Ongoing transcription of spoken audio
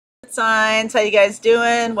Earth signs. How you guys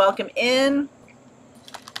doing? Welcome in.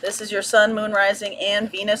 This is your Sun, Moon, Rising, and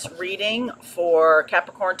Venus reading for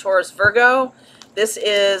Capricorn, Taurus, Virgo. This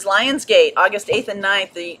is Lionsgate, August 8th and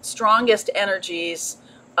 9th, the strongest energies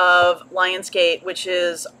of Lionsgate, which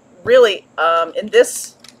is really, in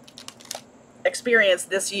this experience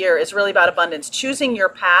this year, is really about abundance. Choosing your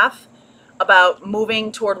path, about moving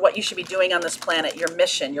toward what you should be doing on this planet, your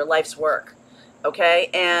mission, your life's work. Okay?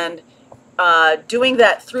 And doing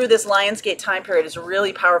that through this Lionsgate time period is a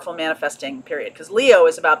really powerful manifesting period, because Leo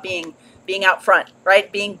is about being out front,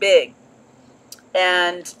 right? Being big.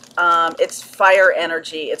 And it's fire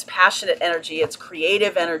energy, it's passionate energy, it's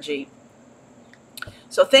creative energy.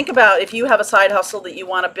 So think about if you have a side hustle that you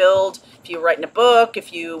want to build, if you're writing a book,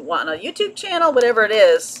 if you want a YouTube channel, whatever it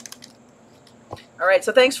is. All right,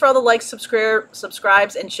 so thanks for all the likes,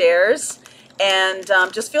 subscribes, and shares. And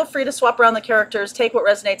just feel free to swap around the characters, take what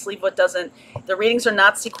resonates, leave what doesn't. The readings are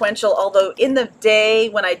not sequential, although in the day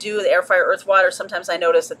when I do the air, fire, earth, water, sometimes I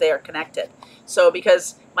notice that they are connected. So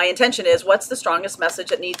because my intention is, what's the strongest message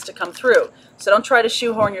that needs to come through? So don't try to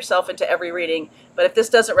shoehorn yourself into every reading. But if this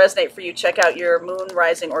doesn't resonate for you, check out your Moon,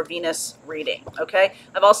 Rising, or Venus reading, okay?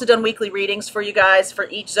 I've also done weekly readings for you guys for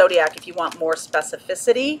each zodiac. If you want more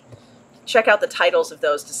specificity, check out the titles of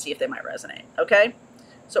those to see if they might resonate, okay?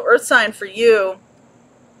 So earth sign for you,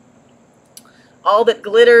 all that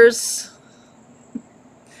glitters,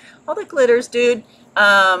 dude.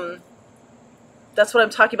 That's what I'm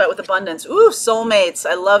talking about with abundance. Ooh, soulmates,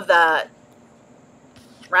 I love that.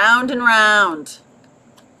 Round and round.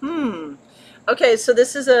 Okay, so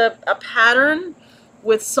this is a pattern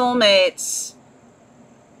with soulmates,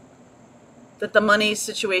 that the money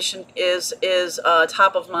situation is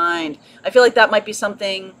top of mind. I feel like that might be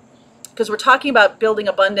something, because we're talking about building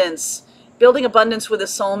abundance with a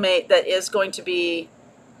soulmate that is going to be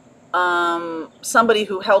somebody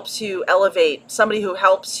who helps you elevate, somebody who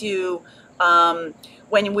helps you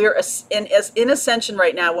when we're in ascension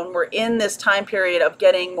right now, when we're in this time period of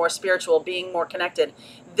getting more spiritual, being more connected.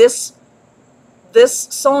 This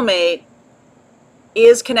soulmate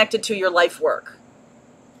is connected to your life work.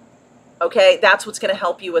 Okay, that's what's going to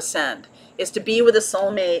help you ascend, is to be with a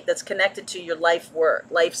soulmate that's connected to your life's work.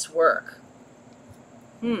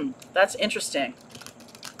 That's interesting.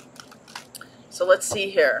 So let's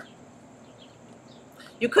see here.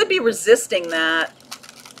 You could be resisting that.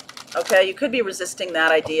 Okay, you could be resisting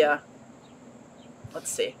that idea.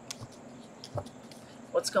 Let's see.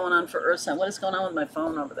 What's going on for Earth sign? What is going on with my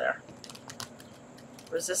phone over there?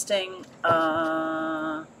 Resisting,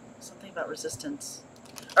 something about resistance.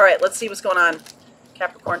 All right, let's see what's going on.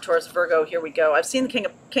 Capricorn, Taurus, Virgo, here we go. I've seen the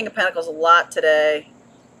King of Pentacles a lot today.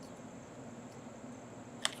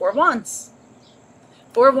 Four of Wands.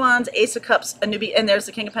 Four of Wands, Ace of Cups, and there's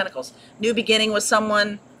the King of Pentacles. New beginning with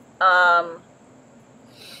someone,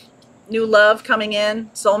 new love coming in,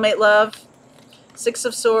 soulmate love. Six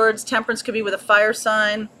of Swords, Temperance could be with a fire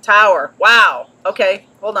sign. Tower, wow. Okay,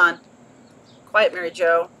 hold on. Quiet, Mary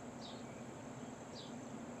Jo.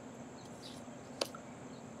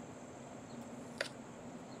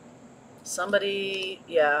 Somebody,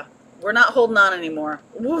 yeah, we're not holding on anymore.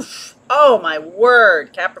 Woof. Oh my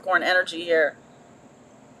word, Capricorn energy here.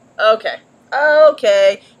 Okay,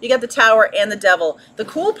 okay, you got the Tower and the Devil. The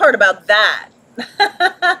cool part about that,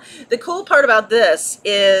 the cool part about this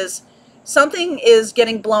is something is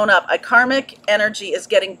getting blown up. A karmic energy is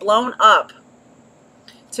getting blown up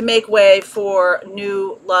to make way for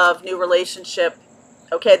new love, new relationship,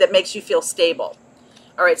 okay, that makes you feel stable.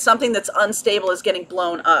 All right, something that's unstable is getting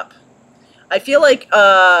blown up. I feel like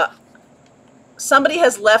somebody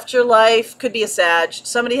has left your life, could be a Sag,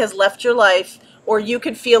 somebody has left your life, or you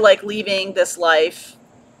could feel like leaving this life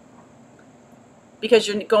because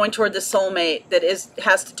you're going toward the soulmate that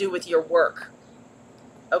has to do with your work.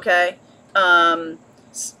 Okay?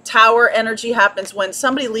 Tower energy happens when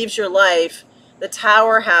somebody leaves your life. The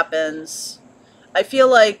Tower happens. I feel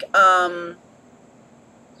like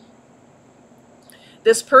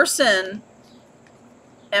this person,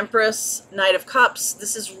 Empress, Knight of Cups,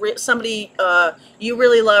 this is somebody you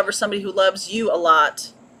really love, or somebody who loves you a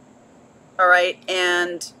lot. All right,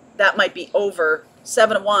 and that might be over.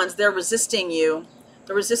 Seven of Wands, they're resisting you.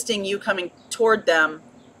 They're resisting you coming toward them.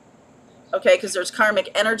 Okay, because there's karmic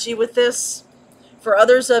energy with this. For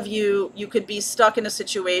others of you, you could be stuck in a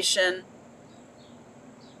situation,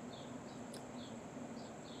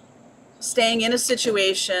 staying in a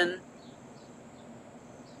situation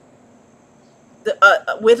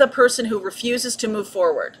with a person who refuses to move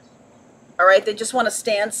forward. All right, they just want to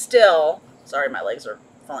stand still. Sorry, my legs are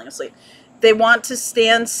falling asleep. They want to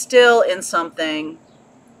stand still in something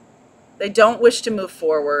They don't wish to move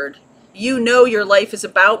forward. You know your life is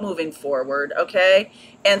about moving forward, okay?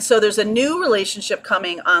 And so there's a new relationship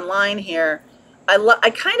coming online here.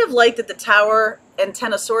 I kind of like that the Tower and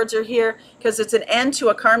Ten of Swords are here because it's an end to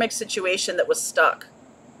a karmic situation that was stuck.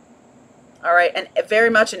 All right, and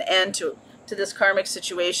very much an end to this karmic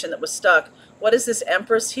situation that was stuck. What is this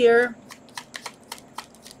Empress here?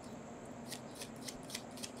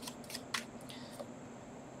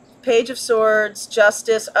 Page of Swords,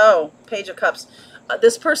 Justice, oh, Page of Cups.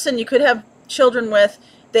 This person you could have children with,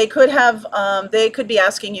 they could be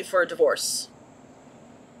asking you for a divorce.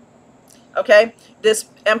 Okay, this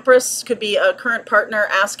Empress could be a current partner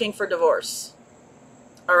asking for divorce.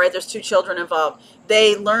 All right, there's 2 children involved.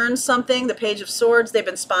 They learned something, the Page of Swords, they've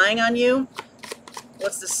been spying on you.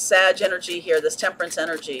 What's this Sag energy here, this Temperance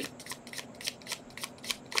energy?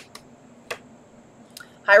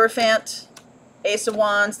 Hierophant, Ace of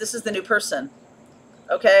Wands, this is the new person.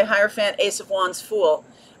 Okay, Hierophant, Ace of Wands, Fool.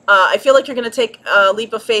 I feel like you're going to take a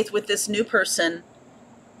leap of faith with this new person.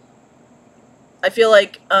 I feel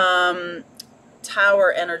like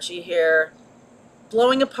Tower energy here,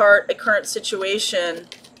 blowing apart a current situation,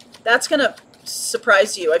 that's going to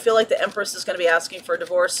surprise you. I feel like the Empress is going to be asking for a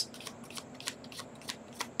divorce,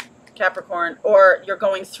 Capricorn, or you're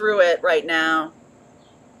going through it right now.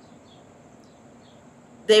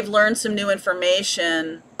 They've learned some new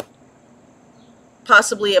information,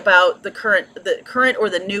 possibly about the current or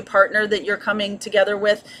the new partner that you're coming together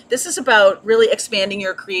with. This is about really expanding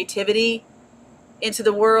your creativity into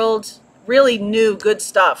the world, really new good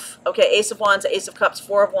stuff. Okay, Ace of Wands, Ace of Cups,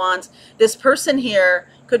 4 of Wands. This person here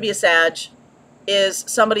could be a Sag, is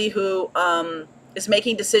somebody who is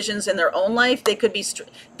making decisions in their own life. They could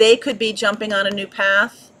be jumping on a new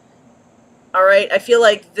path. All right, I feel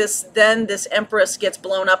like this Empress gets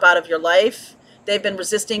blown up out of your life. They've been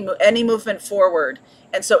resisting any movement forward.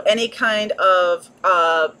 And so any kind of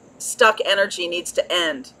stuck energy needs to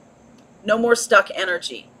end. No more stuck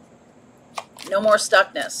energy. No more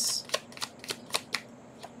stuckness.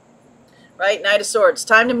 Right? Knight of Swords.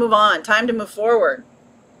 Time to move on. Time to move forward.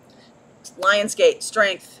 Lionsgate.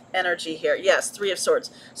 Strength energy here. Yes, 3 of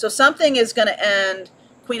Swords. So something is going to end.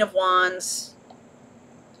 Queen of Wands.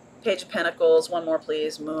 Page of Pentacles. One more,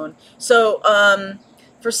 please. Moon. So,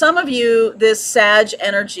 for some of you, this Sag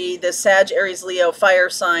energy, this Sag, Aries, Leo, fire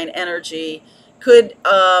sign energy could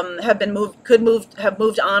have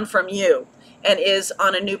moved on from you and is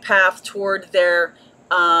on a new path toward their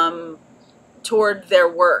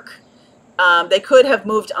work. They could have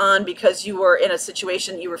moved on because you were in a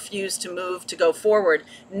situation you refused to move to go forward.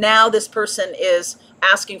 Now this person is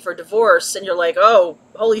asking for divorce, and you're like, oh,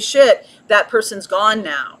 holy shit, that person's gone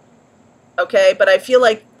now. Okay, but I feel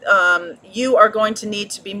like you are going to need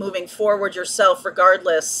to be moving forward yourself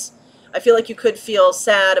regardless. I feel like you could feel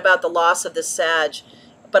sad about the loss of this Sag,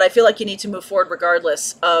 but I feel like you need to move forward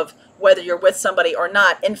regardless of whether you're with somebody or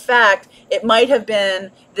not. In fact, it might have been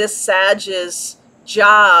this Sag's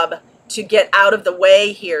job to get out of the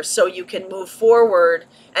way here so you can move forward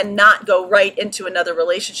and not go right into another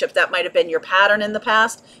relationship. That might have been your pattern in the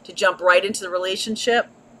past, to jump right into the relationship.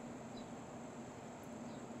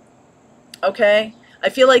 Okay? I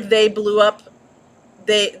feel like they blew up,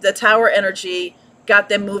 the Tower energy got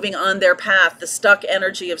them moving on their path. The stuck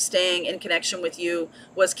energy of staying in connection with you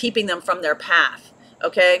was keeping them from their path.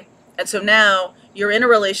 Okay? And so now you're in a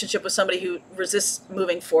relationship with somebody who resists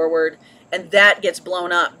moving forward, and that gets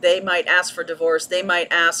blown up. They might ask for divorce. They might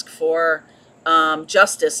ask for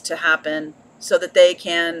justice to happen so that they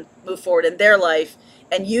can move forward in their life.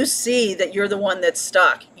 And you see that you're the one that's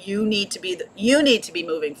stuck. You need to be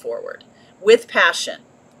moving forward with passion.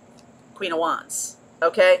 Queen of Wands.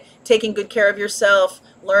 Okay? Taking good care of yourself,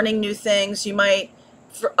 learning new things. You might,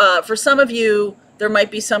 for some of you, there might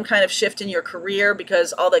be some kind of shift in your career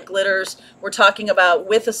because all that glitters. We're talking about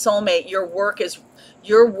with a soulmate, your work,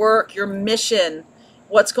 your mission.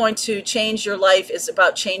 What's going to change your life is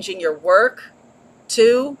about changing your work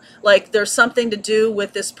too. Like there's something to do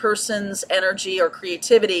with this person's energy or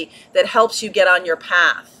creativity that helps you get on your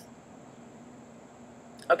path.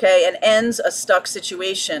 Okay, and ends a stuck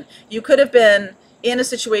situation. You could have been in a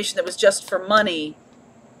situation that was just for money,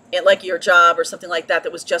 like your job or something like that,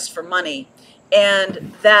 that was just for money,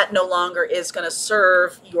 and that no longer is going to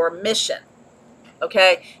serve your mission.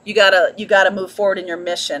 Okay, you gotta move forward in your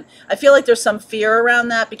mission. I feel like there's some fear around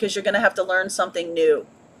that because you're going to have to learn something new.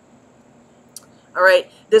 All right,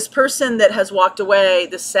 this person that has walked away,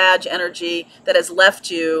 this Sag energy that has left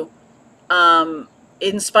you,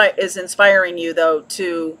 is inspiring you though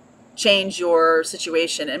to change your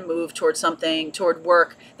situation and move towards something, toward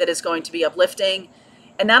work that is going to be uplifting.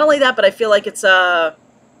 And not only that, but I feel like it's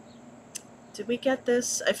Did we get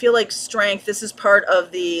this? I feel like strength, this is part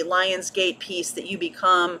of the Lionsgate piece, that you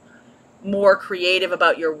become more creative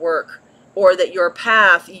about your work, or that your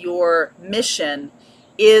path, your mission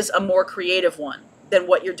is a more creative one than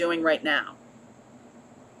what you're doing right now.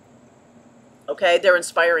 Okay, they're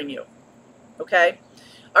inspiring you. Okay,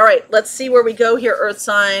 all right, let's see where we go here, Earth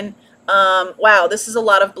sign. Wow, this is a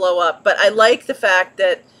lot of blow up, but I like the fact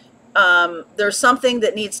that there's something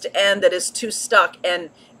that needs to end that is too stuck, and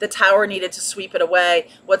the Tower needed to sweep it away.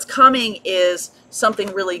 What's coming is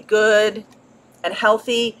something really good and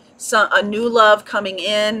healthy, a new love coming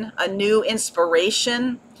in, a new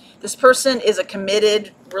inspiration. This person is a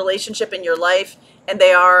committed relationship in your life, and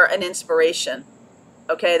they are an inspiration.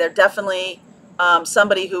 Okay, they're definitely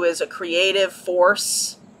somebody who is a creative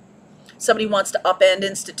force. Somebody wants to upend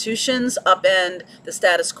institutions, upend the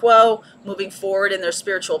status quo, moving forward in their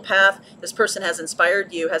spiritual path. This person has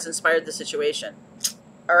inspired you, has inspired the situation.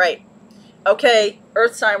 All right. Okay,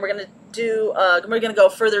 Earth sign, we're going to go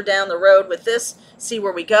further down the road with this, see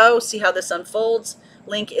where we go, see how this unfolds.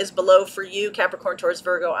 Link is below for you, Capricorn, Taurus,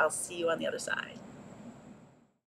 Virgo. I'll see you on the other side.